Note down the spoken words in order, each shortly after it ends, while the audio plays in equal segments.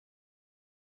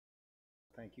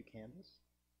Thank you, Candace.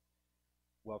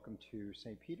 Welcome to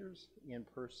St. Peter's in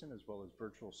person as well as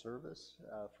virtual service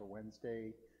for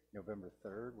Wednesday, November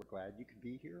 3rd. We're glad you could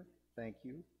be here. Thank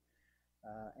you.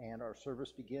 And our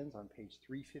service begins on page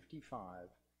 355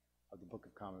 of the Book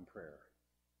of Common Prayer.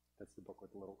 That's the book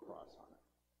with the little cross on it.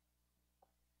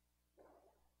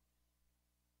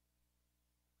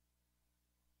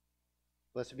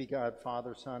 Blessed be God,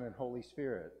 Father, Son, and Holy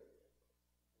Spirit,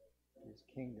 His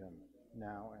kingdom,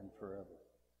 now and forever.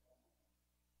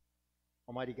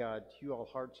 Almighty God, to you all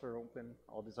hearts are open,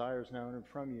 all desires known, and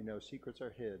from you no secrets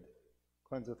are hid.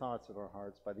 Cleanse the thoughts of our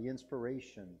hearts by the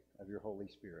inspiration of your Holy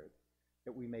Spirit,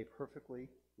 that we may perfectly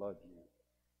love you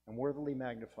and worthily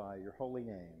magnify your holy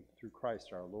name through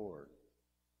Christ our Lord.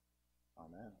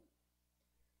 Amen.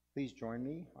 Please join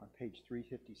me on page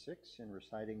 356 in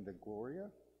reciting the Gloria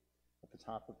at the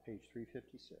top of page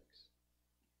 356.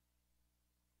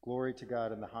 Glory to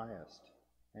God in the highest,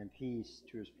 and peace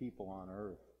to his people on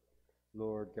earth.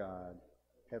 Lord God,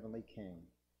 Heavenly King,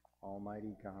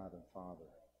 Almighty God and Father,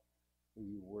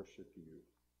 we worship you,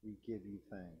 we give you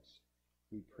thanks,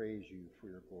 we praise you for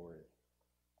your glory.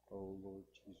 O Lord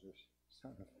Jesus,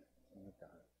 Son of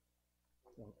God,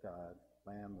 O God,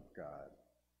 Lamb of God,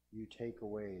 you take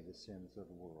away the sins of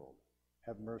the world.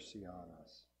 Have mercy on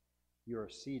us. You are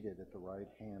seated at the right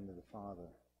hand of the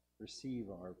Father. Receive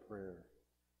our prayer.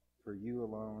 For you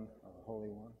alone are the Holy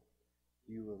One.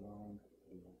 You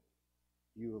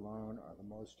alone are the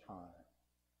Most High.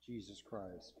 Jesus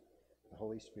Christ, the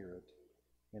Holy Spirit,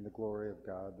 in the glory of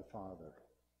God the Father.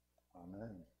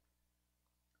 Amen.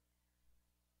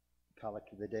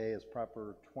 Collect of the Day is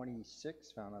proper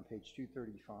 26, found on page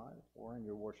 235 or in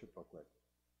your worship booklet.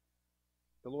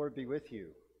 The Lord be with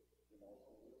you.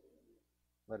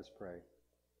 Let us pray.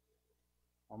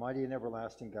 Almighty and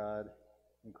everlasting God,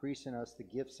 increase in us the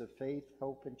gifts of faith,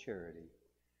 hope, and charity,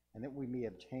 and that we may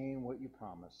obtain what you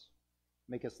promise.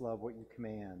 Make us love what you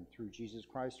command through Jesus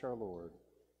Christ our Lord,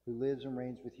 who lives and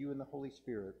reigns with you in the Holy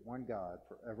Spirit, one God,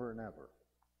 forever and ever.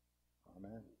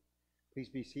 Amen. Please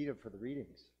be seated for the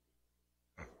readings.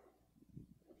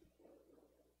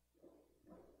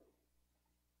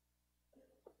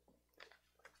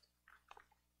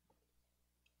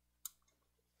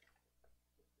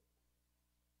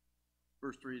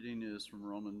 First reading is from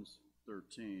Romans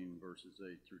 13, verses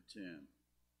 8 through 10.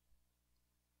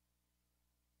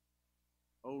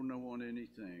 Owe no one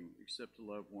anything except to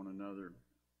love one another,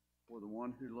 for the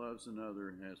one who loves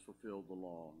another has fulfilled the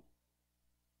law.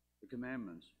 The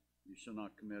commandments: you shall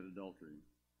not commit adultery,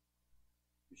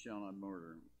 you shall not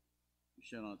murder, you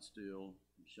shall not steal,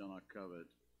 you shall not covet,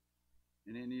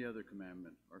 and any other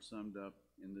commandment are summed up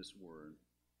in this word: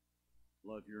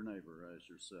 love your neighbor as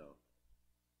yourself.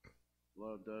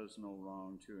 Love does no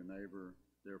wrong to a neighbor,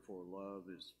 therefore love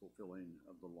is fulfilling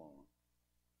of the law.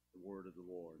 The word of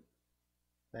the Lord.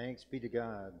 Thanks be to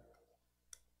God.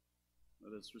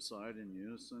 Let us recite in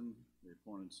unison the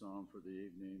appointed psalm for the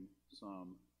evening,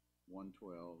 Psalm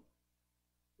 112,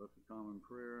 Book of Common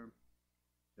Prayer,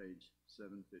 page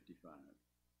 755.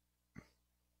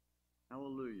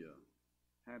 Hallelujah!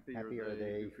 Happy are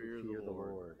they who fear the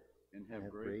Lord and have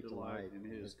great delight in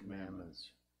his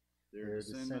commandments. Their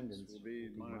descendants will be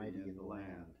mighty in the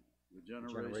land. The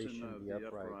generation of the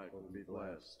upright will be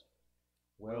blessed.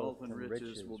 Wealth and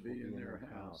riches will be in their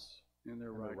house, and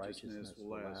their righteousness will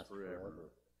last forever.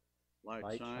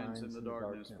 Light shines in the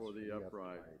darkness for the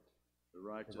upright. The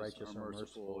righteous are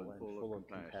merciful and full of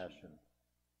compassion.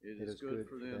 It is good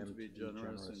for them to be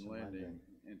generous in lending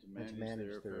and to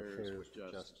manage their affairs with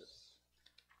justice.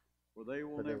 For they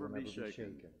will never be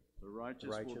shaken. The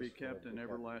righteous will be kept in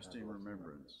everlasting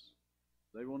remembrance.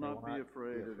 They will not be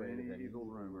afraid of any evil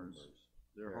rumors.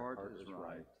 Their heart is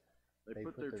right. They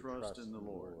put their trust in the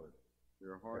Lord.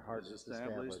 Their heart is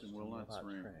established and will not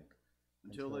shrink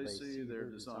until they see their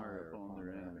desire upon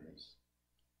their enemies.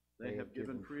 They have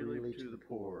given freely to the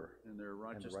poor, and their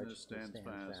righteousness stands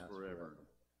fast forever.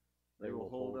 They will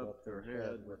hold up their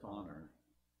head with honor.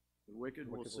 The wicked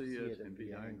will see it and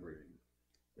be angry.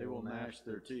 They will gnash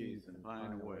their teeth and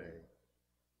pine away.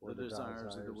 The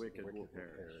desires of the wicked will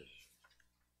perish.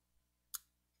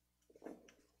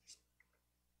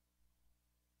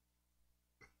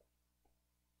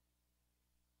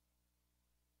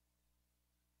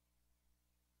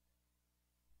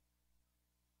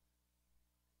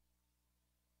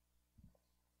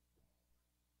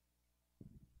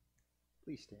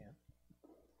 Please stand.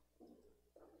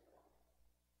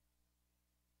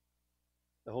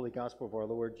 The Holy Gospel of our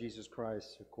Lord Jesus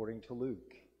Christ according to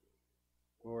Luke.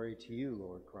 Glory to you,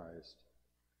 Lord Christ.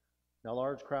 Now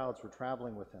large crowds were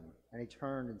traveling with him, and he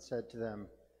turned and said to them,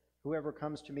 Whoever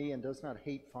comes to me and does not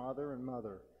hate father and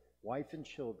mother, wife and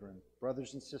children,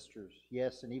 brothers and sisters,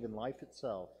 yes, and even life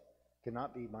itself,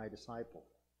 cannot be my disciple.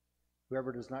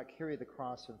 Whoever does not carry the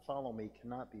cross and follow me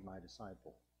cannot be my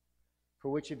disciple. For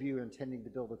which of you, intending to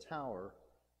build a tower,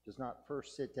 does not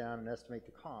first sit down and estimate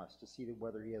the cost to see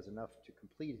whether he has enough to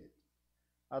complete it?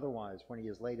 Otherwise, when he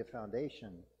has laid a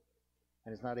foundation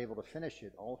and is not able to finish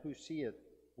it, all who see it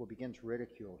will begin to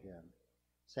ridicule him,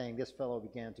 saying, this fellow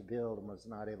began to build and was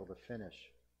not able to finish.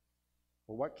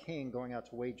 For what king going out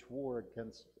to wage war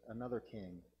against another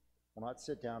king will not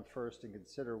sit down first and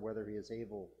consider whether he is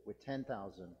able with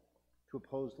 10,000 to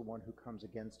oppose the one who comes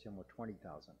against him with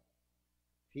 20,000?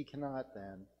 If he cannot,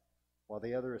 then, while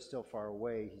the other is still far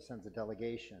away, he sends a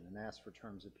delegation and asks for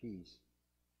terms of peace.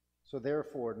 So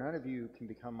therefore, none of you can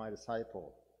become my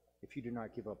disciple if you do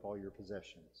not give up all your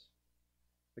possessions.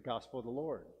 The gospel of the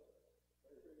Lord.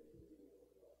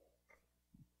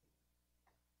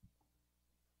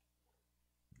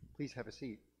 Please have a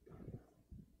seat.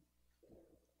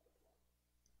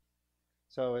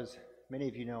 So as many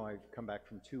of you know, I've come back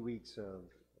from 2 weeks of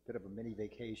a bit of a mini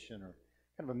vacation, or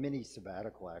kind of a mini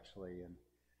sabbatical actually, and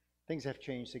things have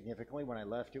changed significantly. When I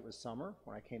left, it was summer.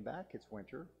 When I came back, it's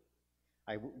winter.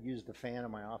 I used the fan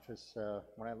in my office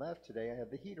when I left. Today I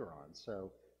have the heater on,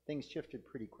 so things shifted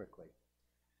pretty quickly.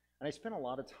 And I spent a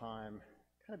lot of time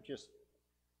kind of just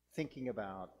thinking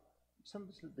about some of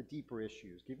the deeper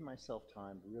issues, giving myself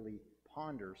time to really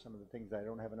ponder some of the things that I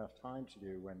don't have enough time to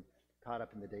do when caught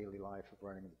up in the daily life of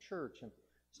running the church. And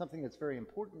something that's very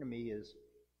important to me is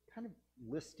kind of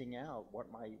listing out what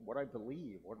I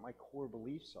believe, what my core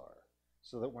beliefs are,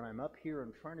 so that when I'm up here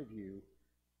in front of you,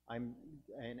 and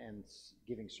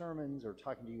giving sermons or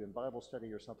talking to you in Bible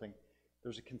study or something,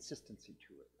 there's a consistency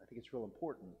to it. I think it's real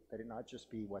important that it not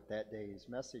just be what that day's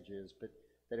message is, but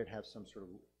that it have some sort of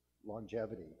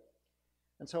longevity.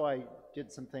 And so I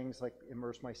did some things like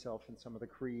immerse myself in some of the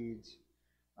creeds,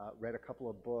 read a couple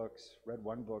of books, read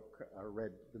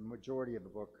the majority of a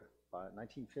book, a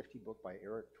 1950 book by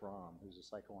Erich Fromm, who's a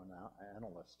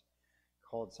psychoanalyst,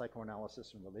 called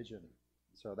Psychoanalysis and Religion.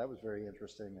 So that was very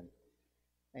interesting,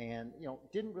 and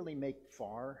didn't really make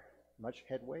much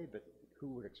headway, but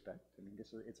who would expect? I mean,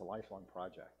 it's a lifelong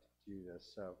project to do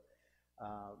this. So,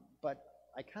 but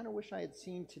I kind of wish I had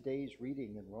seen today's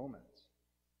reading in Romans,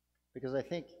 because I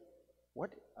think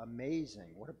what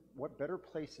better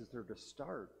place is there to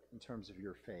start in terms of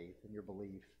your faith and your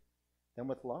belief than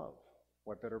with love?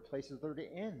 What better place is there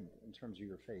to end in terms of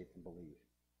your faith and belief?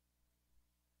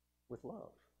 With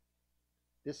love.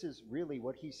 This is really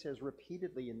what he says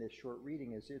repeatedly in this short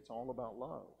reading, is it's all about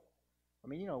love. I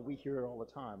mean, we hear it all the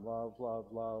time. Love, love,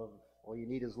 love. All you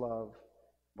need is love.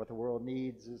 What the world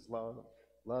needs is love.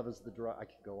 Love is the drug. I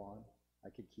could go on. I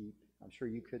could keep. I'm sure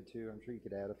you could too. I'm sure you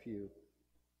could add a few.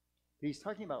 But he's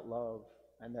talking about love,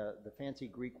 and the fancy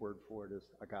Greek word for it is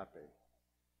agape.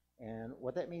 And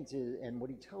what that means is, and what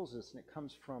he tells us, and it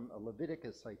comes from a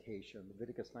Leviticus citation,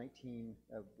 Leviticus 19,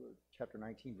 chapter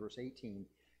 19, verse 18,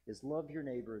 is love your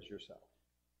neighbor as yourself.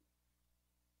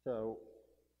 So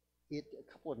a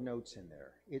couple of notes in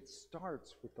there. It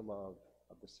starts with the love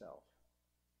of the self.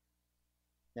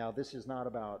 Now, this is not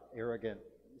about arrogant,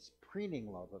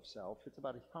 preening love of self. It's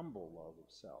about a humble love of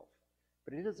self.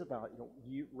 But it is about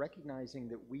you recognizing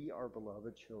that we are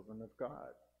beloved children of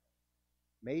God,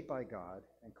 made by God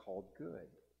and called good.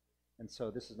 And so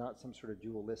this is not some sort of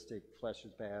dualistic, flesh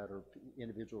is bad or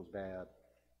individual is bad.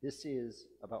 This is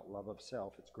about love of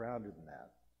self. It's grounded in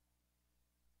that.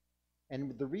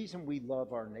 And the reason we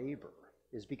love our neighbor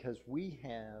is because we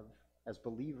have, as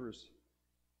believers,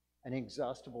 an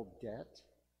inexhaustible debt,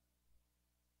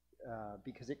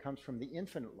 because it comes from the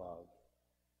infinite love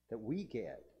that we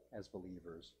get as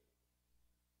believers,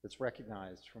 that's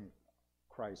recognized from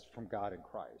Christ, from God in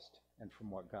Christ, and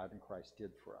from what God in Christ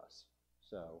did for us.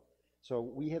 So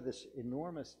we have this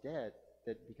enormous debt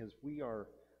that because we are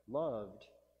loved,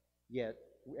 yet,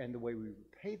 and the way we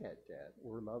repay that debt,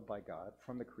 we're loved by God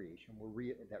from the creation.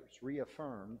 That's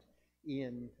reaffirmed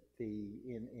in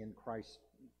Christ's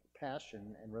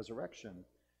passion and resurrection.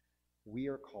 We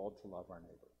are called to love our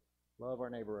neighbor. Love our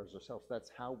neighbor as ourselves.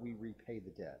 That's how we repay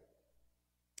the debt.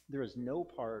 There is no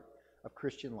part of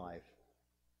Christian life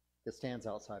that stands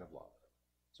outside of love.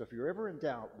 So if you're ever in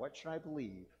doubt, what should I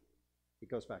believe? It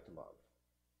goes back to love.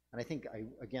 And I think,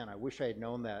 I wish I had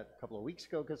known that a couple of weeks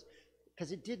ago, because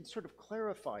it did sort of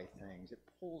clarify things. It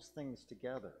pulls things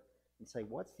together and say,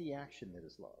 what's the action that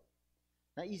is love?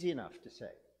 Not easy enough to say,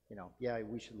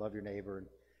 we should love your neighbor.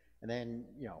 And then,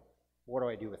 what do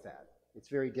I do with that? It's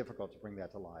very difficult to bring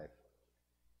that to life.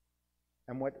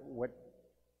 And what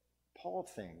Paul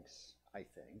thinks I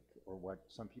think, or what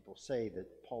some people say that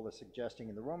Paul is suggesting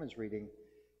in the Romans reading,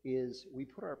 is we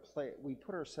put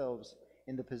ourselves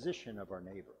in the position of our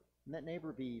neighbor. And that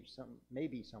neighbor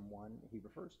maybe someone, he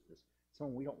refers to this,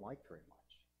 someone we don't like very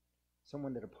much,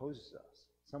 someone that opposes us,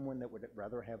 someone that would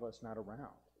rather have us not around.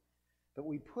 But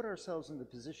we put ourselves in the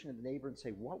position of the neighbor and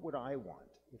say, what would I want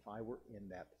if I were in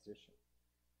that position?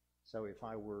 So if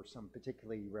I were some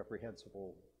particularly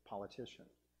reprehensible politician,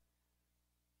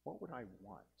 what would I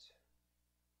want?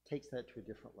 Takes that to a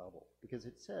different level, because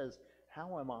it says,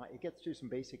 it gets to some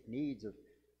basic needs of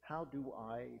how do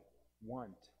I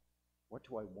want, what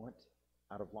do I want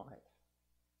out of life?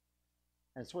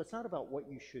 And so it's not about what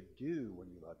you should do when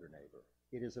you love your neighbor.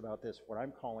 It is about this, what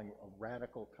I'm calling a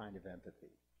radical kind of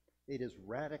empathy. It is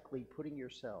radically putting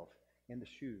yourself in the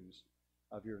shoes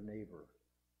of your neighbor,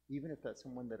 even if that's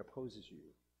someone that opposes you,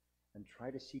 and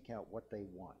try to seek out what they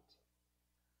want.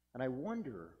 And I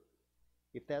wonder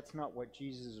if that's not what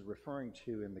Jesus is referring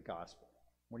to in the gospel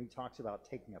when he talks about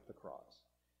taking up the cross.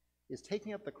 Is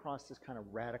taking up the cross this kind of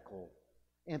radical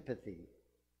empathy?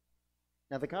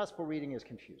 Now, the gospel reading is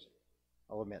confusing,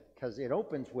 I'll admit, because it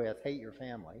opens with hate your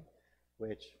family,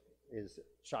 which is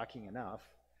shocking enough,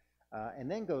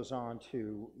 and then goes on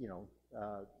to,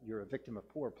 you're a victim of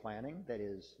poor planning, that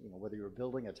is, whether you're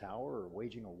building a tower or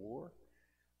waging a war.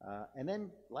 And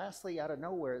then lastly, out of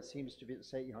nowhere, it seems to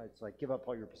say, it's like, give up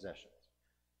all your possessions.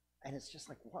 And it's just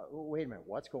like, wait a minute,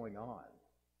 what's going on?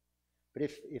 But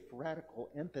if radical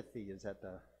empathy is at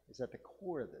the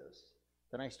core of this,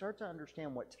 then I start to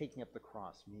understand what taking up the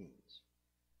cross means.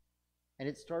 And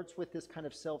it starts with this kind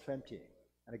of self-emptying.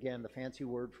 And again, the fancy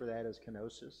word for that is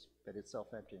kenosis, but it's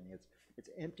self-emptying. It's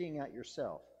emptying out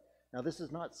yourself. Now, this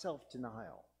is not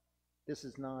self-denial. This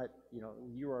is not,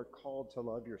 you are called to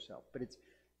love yourself, but it's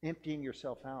emptying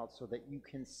yourself out so that you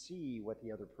can see what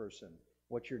the other person,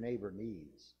 what your neighbor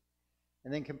needs.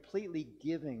 And then completely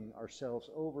giving ourselves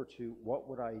over to what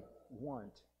would I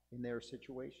want in their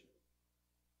situation.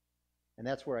 And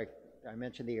that's where I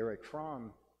mentioned the Erich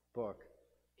Fromm book.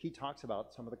 He talks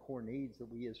about some of the core needs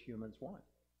that we as humans want.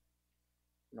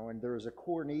 And there is a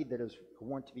core need that is I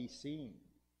want to be seen,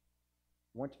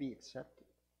 I want to be accepted,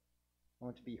 I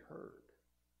want to be heard,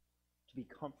 to be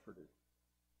comforted.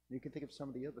 And you can think of some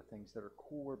of the other things that are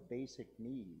core basic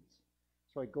needs.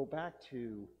 So I go back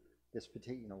to this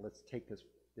particular, let's take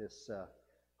this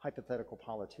hypothetical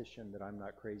politician that I'm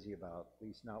not crazy about, at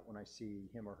least not when I see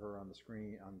him or her on the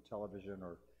screen, on television,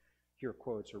 or hear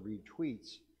quotes or read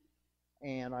tweets.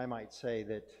 And I might say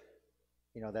that,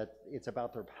 that it's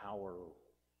about their power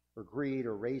or greed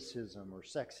or racism or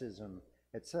sexism,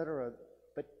 etc.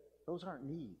 But those aren't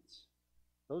needs.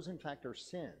 Those, in fact, are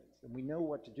sins. And we know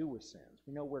what to do with sins.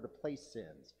 We know where to place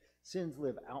sins. Sins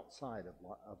live outside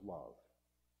of love.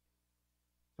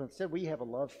 So instead, we have a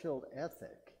love-filled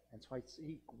ethic. And so I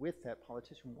see with that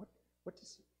politician, what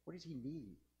does he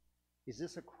need? Is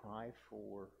this a cry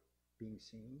for being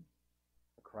seen?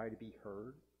 A cry to be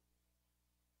heard?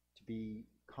 To be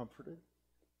comforted?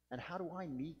 And how do I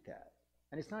meet that?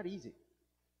 And it's not easy.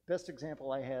 The best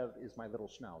example I have is my little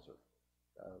schnauzer,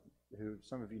 who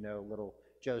some of you know, little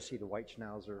Josie, the white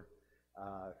schnauzer,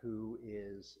 who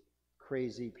is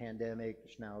crazy pandemic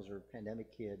schnauzer,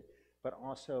 pandemic kid, but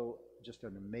also just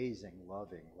an amazing,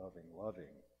 loving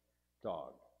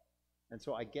dog. And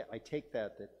so I take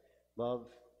that love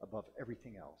above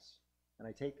everything else. And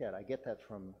I get that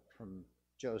from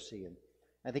Josie. And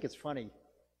I think it's funny,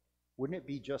 wouldn't it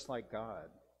be just like God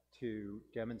to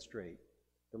demonstrate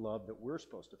the love that we're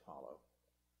supposed to follow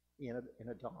in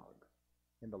a dog,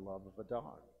 in the love of a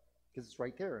dog? Because it's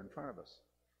right there in front of us,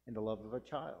 in the love of a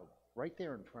child, right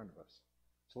there in front of us.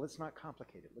 So let's not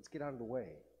complicate it. Let's get out of the way.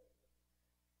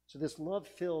 So this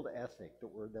love-filled ethic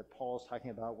that Paul's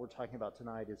talking about, we're talking about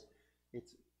tonight,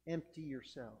 it's empty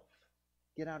yourself.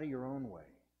 Get out of your own way.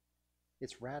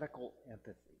 It's radical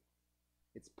empathy.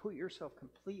 It's put yourself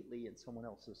completely in someone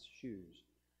else's shoes.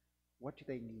 What do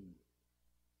they need?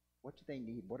 What do they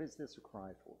need? What is this a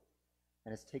cry for?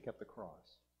 And it's take up the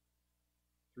cross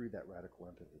through that radical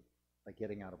empathy, by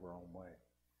getting out of our own way.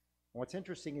 And what's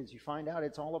interesting is you find out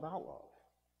it's all about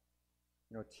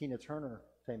love. Tina Turner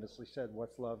famously said,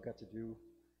 what's love got to do?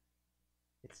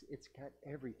 It's got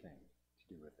everything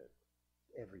to do with it.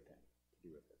 Everything to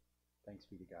do with it. Thanks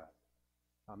be to God.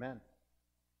 Amen.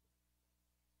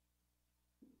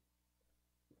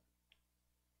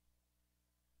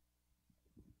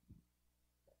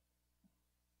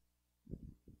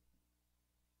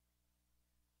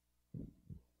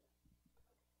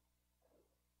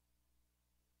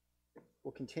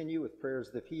 We'll continue with prayers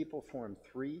of the people, Form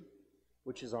 3,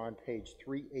 which is on page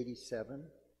 387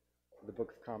 of the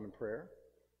Book of Common Prayer,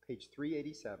 page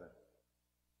 387.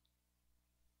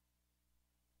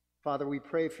 Father, we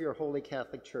pray for your holy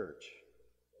Catholic Church.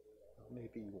 May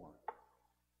be one.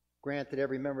 Grant that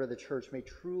every member of the church may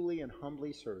truly and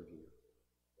humbly serve you,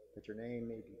 that your name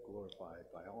may be glorified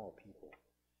by all people.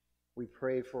 We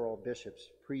pray for all bishops,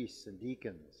 priests, and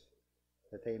deacons,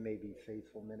 that they may be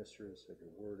faithful ministers of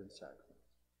your word and sacraments.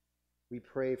 We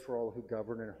pray for all who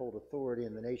govern and hold authority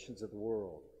in the nations of the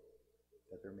world,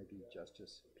 that there may be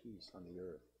justice and peace on the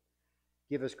earth.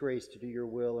 Give us grace to do your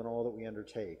will in all that we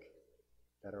undertake,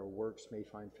 that our works may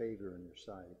find favor in your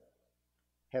sight.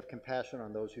 Have compassion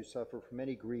on those who suffer from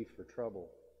any grief or trouble,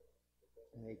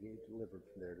 and may be delivered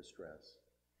from their distress.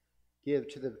 Give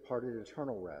to the departed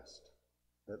eternal rest,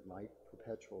 that light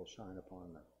perpetual shine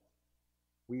upon them.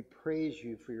 We praise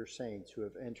you for your saints who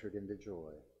have entered into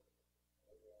joy.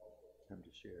 Come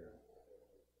to share.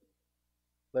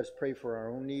 Let us pray for our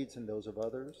own needs and those of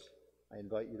others. I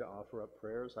invite you to offer up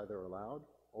prayers either aloud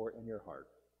or in your heart.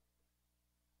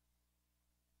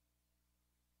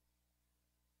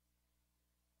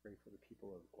 Pray for the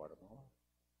people of Guatemala.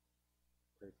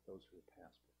 Pray for those who have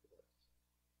passed before us.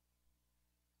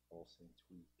 All Saints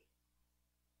Week.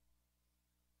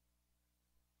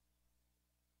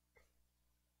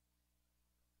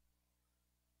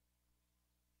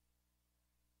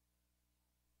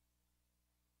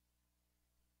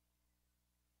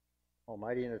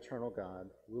 Almighty and eternal God,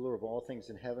 ruler of all things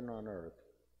in heaven and on earth,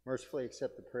 mercifully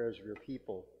accept the prayers of your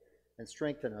people and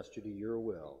strengthen us to do your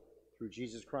will, through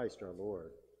Jesus Christ our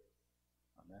Lord.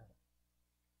 Amen.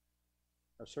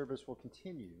 Our service will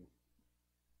continue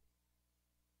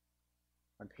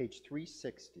on page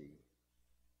 360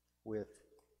 with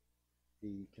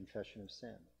the Confession of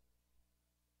Sin.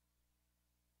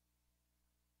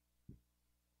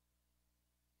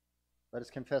 Let us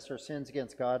confess our sins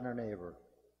against God and our neighbor.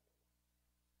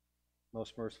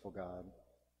 Most merciful God,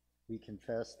 we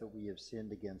confess that we have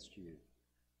sinned against you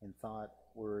in thought,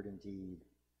 word, and deed,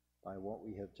 by what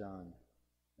we have done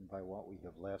and by what we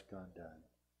have left undone.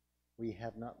 We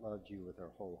have not loved you with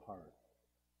our whole heart.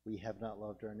 We have not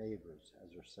loved our neighbors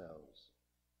as ourselves.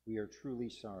 We are truly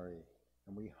sorry,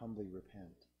 and we humbly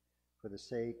repent. For the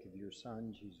sake of your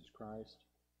Son, Jesus Christ,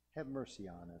 have mercy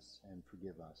on us and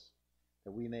forgive us,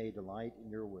 that we may delight in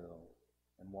your will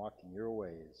and walk in your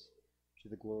ways, to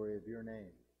the glory of your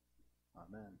name.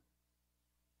 Amen.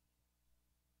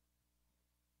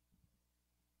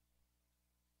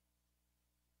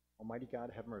 Almighty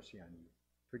God, have mercy on you.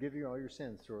 Forgive you all your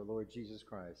sins through our Lord Jesus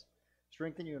Christ.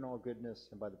 Strengthen you in all goodness,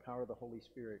 and by the power of the Holy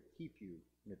Spirit, keep you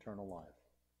in eternal life.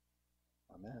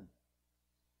 Amen.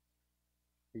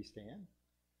 Please stand.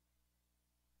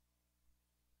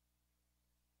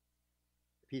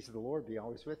 The peace of the Lord be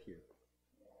always with you.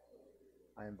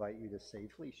 I invite you to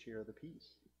safely share the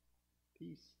peace.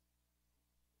 Peace.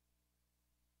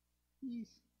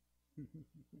 Peace.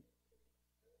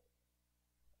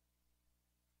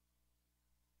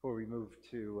 Before we move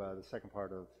to the second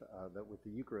part of that with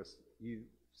the Eucharist,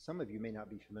 some of you may not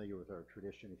be familiar with our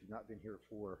tradition if you've not been here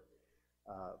for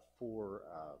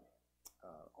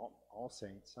All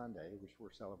Saints Sunday, which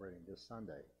we're celebrating this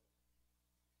Sunday.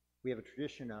 We have a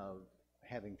tradition of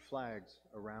having flags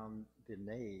around the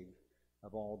nave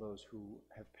of all those who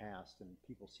have passed, and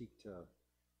people seek to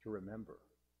remember.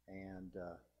 And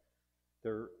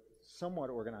they're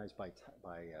somewhat organized by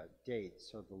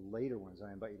dates, so the later ones,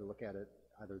 I invite you to look at it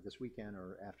either this weekend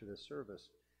or after this service.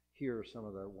 Here are some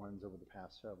of the ones over the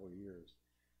past several years.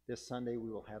 This Sunday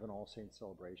we will have an All Saints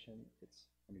celebration. It's,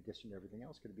 in addition to everything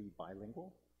else, going to be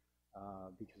bilingual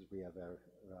because we have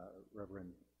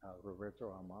Reverend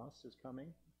Roberto Almas is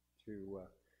coming to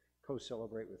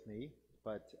co-celebrate with me.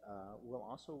 But we'll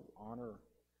also honor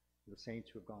the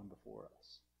saints who have gone before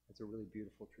us. It's a really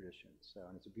beautiful tradition,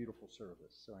 and it's a beautiful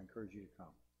service, so I encourage you to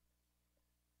come.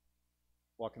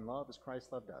 Walk in love as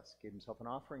Christ loved us, gave himself an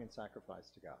offering and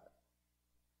sacrifice to God.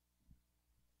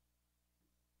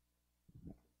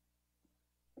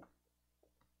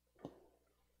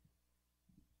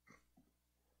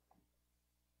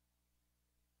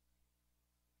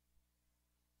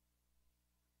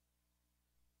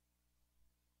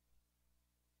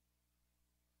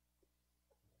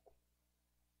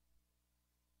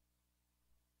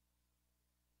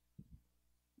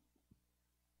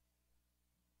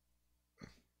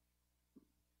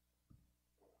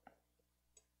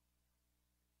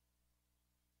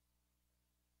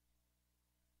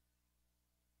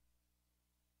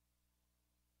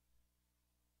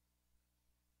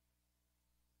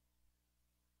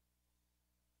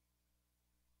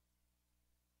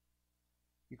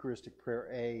 Eucharistic Prayer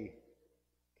A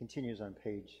continues on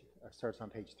starts on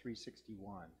page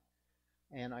 361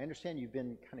 And I understand you've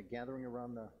been kind of gathering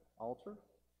around the altar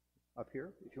up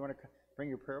here. If you want to bring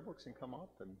your prayer books and come up,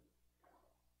 and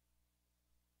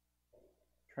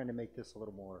trying to make this a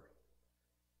little more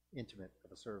intimate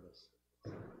of a service.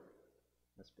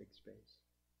 This big space.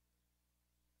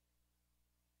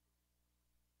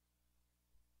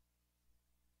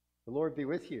 The Lord be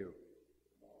with you.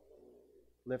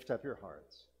 Lift up your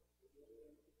hearts.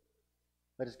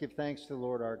 Let us give thanks to the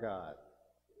Lord our God.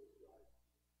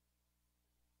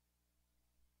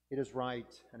 It is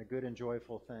right and a good and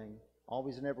joyful thing,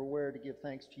 always and everywhere, to give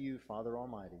thanks to you, Father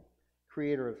Almighty,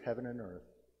 Creator of heaven and earth.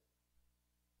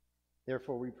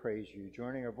 Therefore we praise you,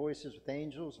 joining our voices with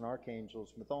angels and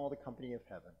archangels and with all the company of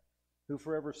heaven, who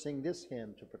forever sing this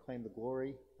hymn to proclaim the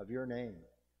glory of your name.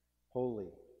 Holy,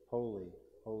 holy,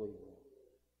 holy,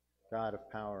 God of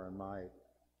power and might,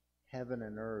 heaven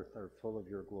and earth are full of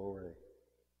your glory.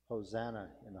 Hosanna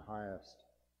in the highest.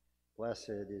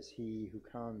 Blessed is he who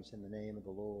comes in the name of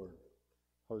the Lord.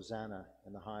 Hosanna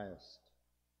in the highest.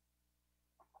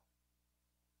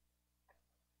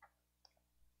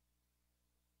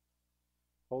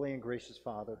 Holy and gracious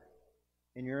Father,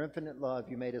 in your infinite love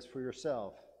you made us for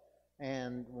yourself,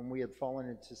 and when we had fallen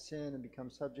into sin and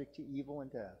become subject to evil and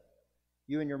death,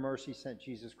 you in your mercy sent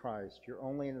Jesus Christ, your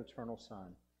only and eternal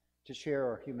Son, to share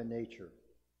our human nature,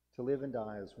 to live and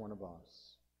die as one of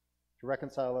us, to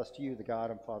reconcile us to you, the God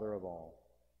and Father of all.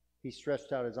 He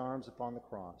stretched out his arms upon the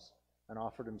cross and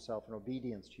offered himself in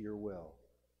obedience to your will,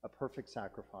 a perfect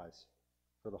sacrifice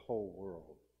for the whole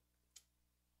world.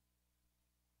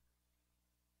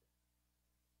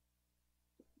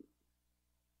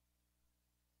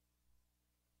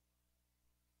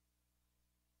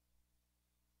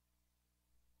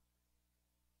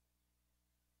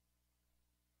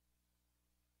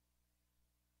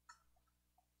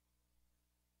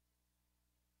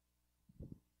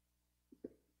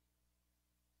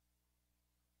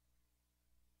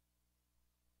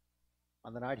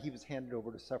 On the night he was handed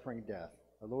over to suffering and death,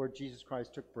 our Lord Jesus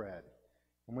Christ took bread,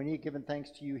 and when he had given thanks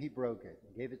to you, he broke it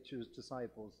and gave it to his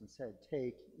disciples and said,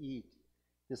 "Take, eat.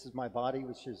 This is my body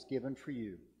which is given for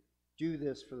you. Do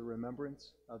this for the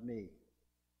remembrance of me."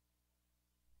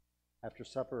 After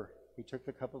supper, he took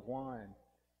the cup of wine,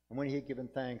 and when he had given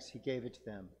thanks, he gave it to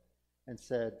them and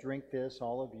said, "Drink this,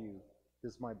 all of you.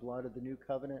 This is my blood of the new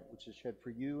covenant, which is shed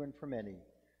for you and for many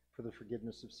for the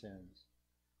forgiveness of sins.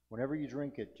 Whenever you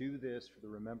drink it, do this for the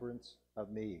remembrance of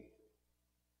me."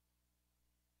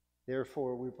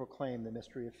 Therefore, we proclaim the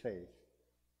mystery of faith.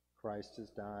 Christ has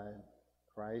died.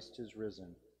 Christ is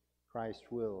risen.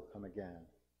 Christ will come again.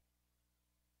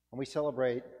 And we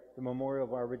celebrate the memorial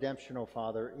of our redemption, O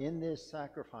Father, in this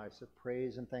sacrifice of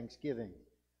praise and thanksgiving.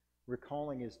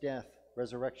 Recalling his death,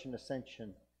 resurrection,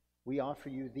 ascension, we offer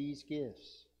you these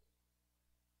gifts.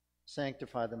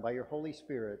 Sanctify them by your Holy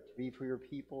Spirit to be for your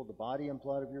people the body and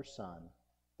blood of your Son,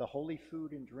 the holy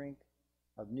food and drink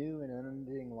of new and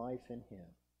unending life in him.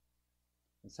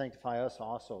 And sanctify us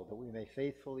also, that we may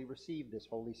faithfully receive this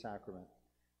holy sacrament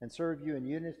and serve you in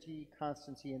unity,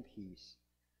 constancy, and peace,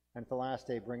 and at the last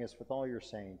day bring us with all your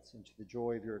saints into the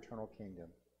joy of your eternal kingdom.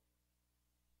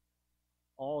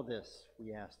 All this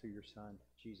we ask through your Son,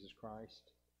 Jesus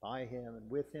Christ, by him and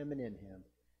with him and in him,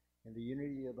 in the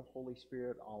unity of the Holy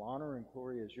Spirit. All honor and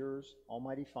glory is yours,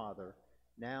 Almighty Father,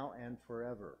 now and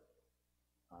forever.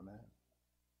 Amen.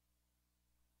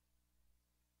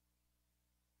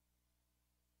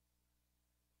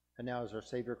 And now, as our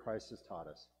Savior Christ has taught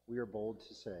us, we are bold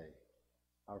to say,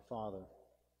 "Our Father,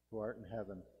 who art in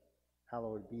heaven,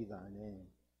 hallowed be thy name.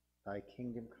 Thy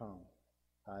kingdom come,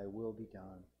 thy will be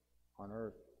done, on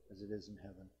earth as it is in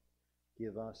heaven.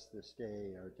 Give us this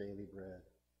day our daily bread,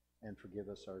 and forgive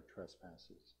us our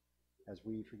trespasses, as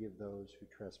we forgive those who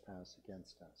trespass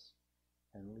against us.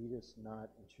 And lead us not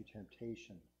into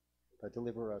temptation, but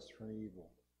deliver us from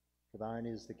evil. For thine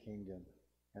is the kingdom,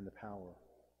 and the power,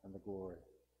 and the glory,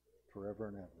 forever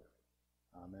and ever.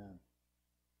 Amen."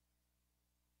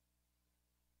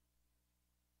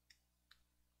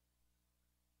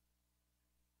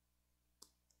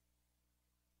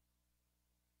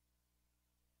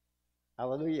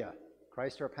 Hallelujah.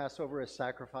 Christ our Passover is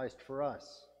sacrificed for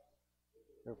us.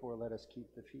 Therefore, let us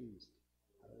keep the feast.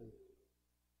 Hallelujah.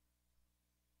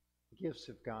 The gifts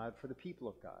of God for the people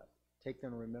of God. Take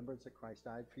them in remembrance that Christ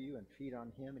died for you, and feed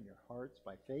on him in your hearts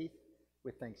by faith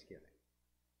with thanksgiving.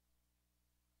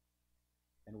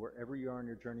 And wherever you are on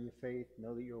your journey of faith,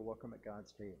 know that you are welcome at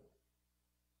God's table.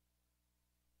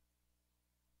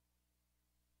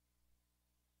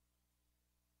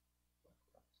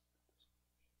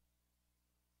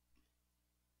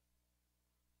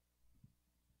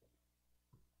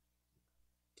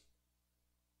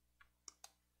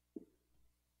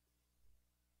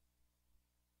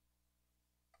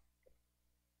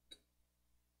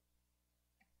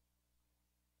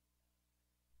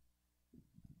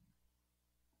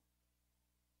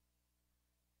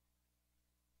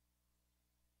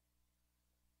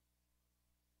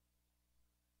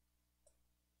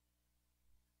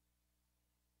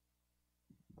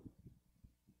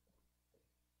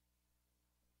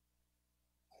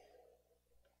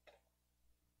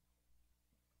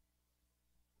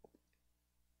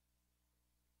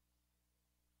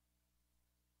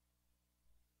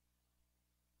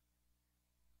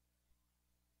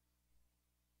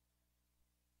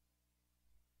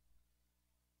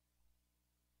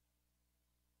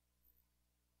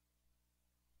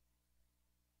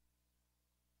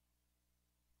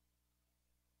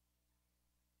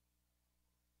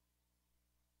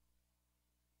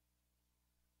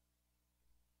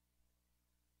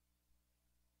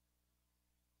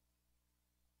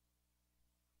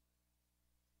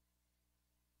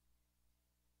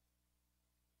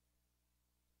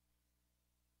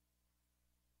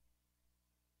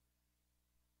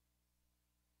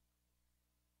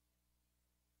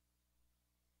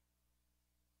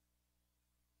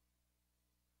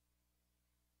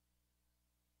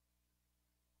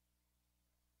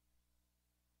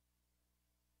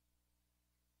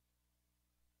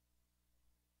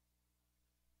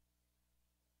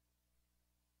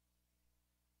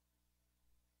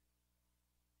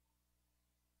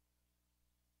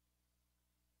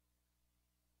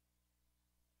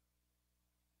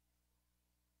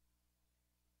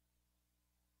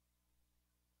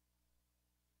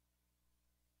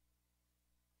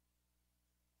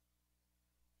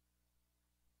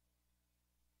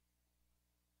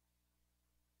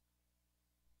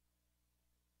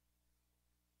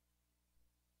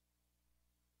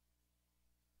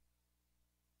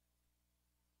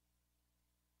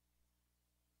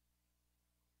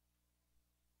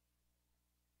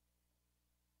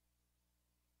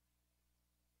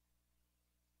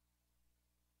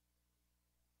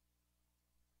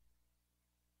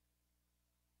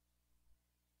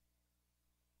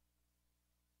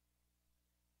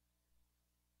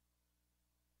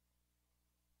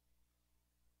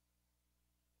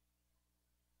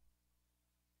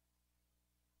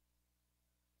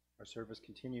 Our service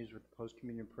continues with the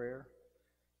post-communion prayer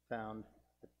found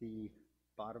at the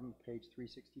bottom of page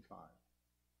 365.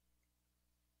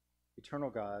 Eternal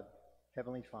God,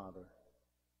 Heavenly Father,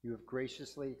 you have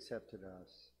graciously accepted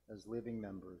us as living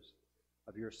members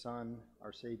of your Son,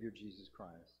 our Savior Jesus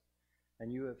Christ,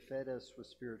 and you have fed us with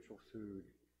spiritual food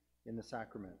in the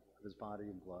sacrament of his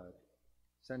body and blood.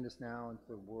 Send us now into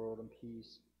the world in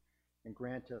peace, and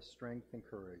grant us strength and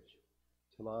courage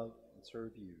to love and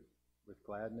serve you with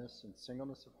gladness and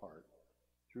singleness of heart,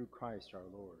 through Christ our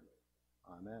Lord.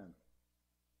 Amen.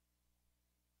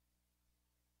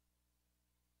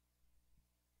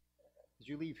 As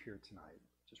you leave here tonight,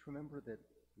 just remember that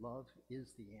love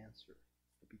is the answer.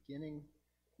 It's the beginning,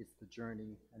 it's the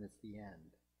journey, and it's the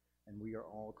end. And we are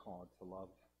all called to love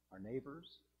our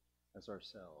neighbors as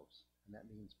ourselves, and that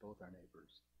means both our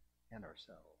neighbors and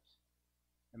ourselves.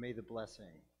 And may the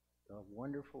blessing, the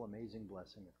wonderful, amazing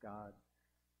blessing of God,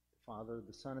 the Father,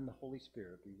 the Son, and the Holy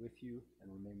Spirit be with you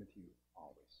and remain with you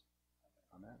always.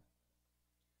 Amen.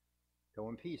 Go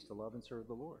in peace to love and serve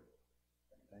the Lord.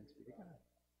 Thanks be to God.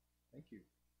 Thank you.